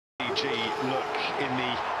Look in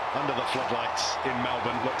the under the floodlights in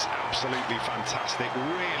Melbourne looks absolutely fantastic.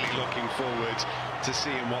 Really looking forward to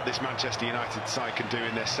seeing what this Manchester United side can do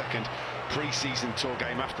in their second pre-season tour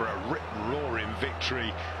game after a rip-roaring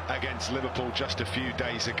victory against Liverpool just a few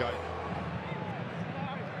days ago.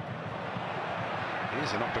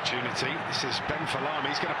 Here's an opportunity. This is Ben Falami.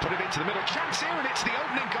 He's going to put it into the middle. Chance here, and it's the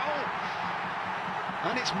opening goal.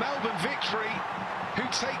 And it's Melbourne Victory who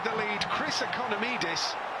take the lead. Chris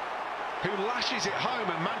Economidis, who lashes it home,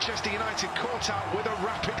 and Manchester United caught out with a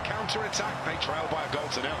rapid counter-attack. They trail by a goal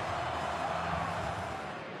to nil.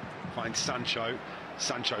 Finds Sancho.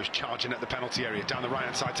 Sancho's charging at the penalty area, down the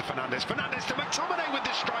right-hand side to Fernandes. Fernandes to McTominay with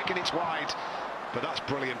the strike, and it's wide. But that's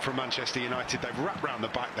brilliant from Manchester United. They've wrapped round the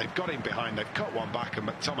back, they've got him behind, they've cut one back, and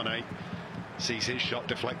McTominay sees his shot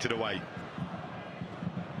deflected away.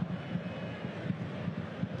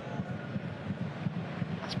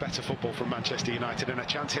 That's better football from Manchester United, and a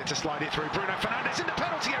chance here to slide it through. Bruno Fernandes in the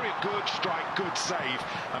penalty area. Good strike, good save.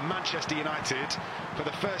 And Manchester United, for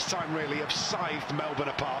the first time really, have scythed Melbourne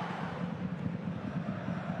apart.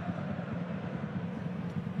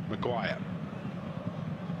 Maguire.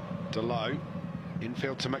 Delot.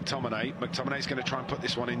 Infield to McTominay. McTominay's going to try and put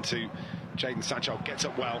this one into Jadon Sancho. Gets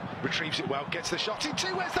up well, retrieves it well, gets the shot in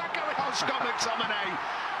two. Where's that going? Oh, Scott McTominay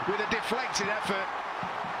with a deflected effort.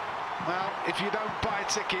 Well, if you don't buy a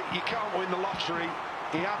ticket, you can't win the lottery.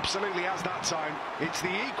 He absolutely has that time. It's the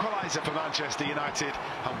equaliser for Manchester United.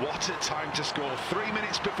 And what a time to score. 3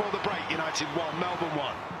 minutes before the break, United 1, Melbourne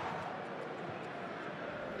 1.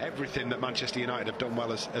 Everything that Manchester United have done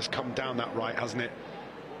well has come down that right, hasn't it?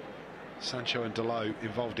 Sancho and Delot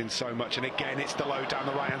involved in so much, and again it's Delot down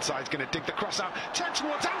the right-hand side. He's going to dig the cross out, turn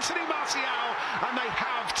towards Anthony Martial, and they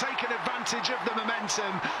have taken advantage of the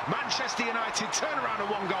momentum. Manchester United turn around a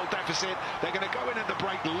one-goal deficit. They're going to go in at the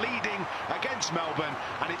break leading against Melbourne,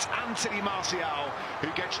 and it's Anthony Martial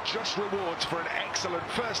who gets just rewards for an excellent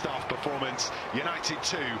first-half performance. United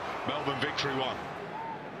 2, Melbourne Victory 1.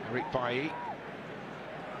 Eric Bailly.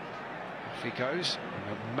 Off he goes.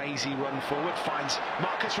 A mazy run forward, finds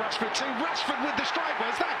Marcus Rashford too. Rashford with the strike.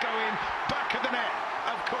 Where's that going? Back of the net,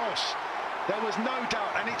 of course. There was no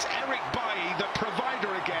doubt, and it's Eric Bailly, the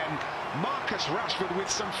provider again. Marcus Rashford with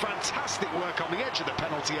some fantastic work on the edge of the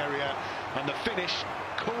penalty area, and the finish,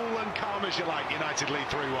 cool and calm as you like. United lead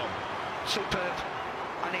 3-1. Superb.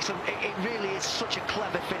 And it really is such a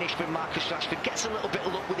clever finish from Marcus Rashford. Gets a little bit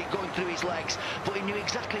of luck with it going through his legs, but he knew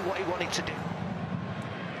exactly what he wanted to do.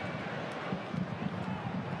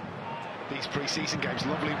 These pre-season games,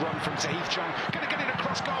 lovely run from Tahith Chong, going to get it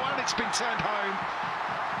across goal, and it's been turned home.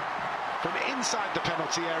 From inside the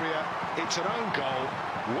penalty area, it's an own goal,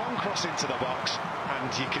 one cross into the box, and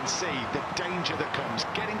you can see the danger that comes,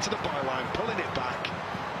 getting to the byline, pulling it back.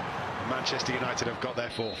 Manchester United have got their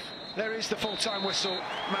fourth. There is the full-time whistle.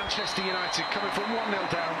 Manchester United coming from 1-0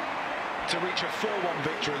 down to reach a 4-1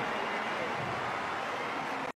 victory.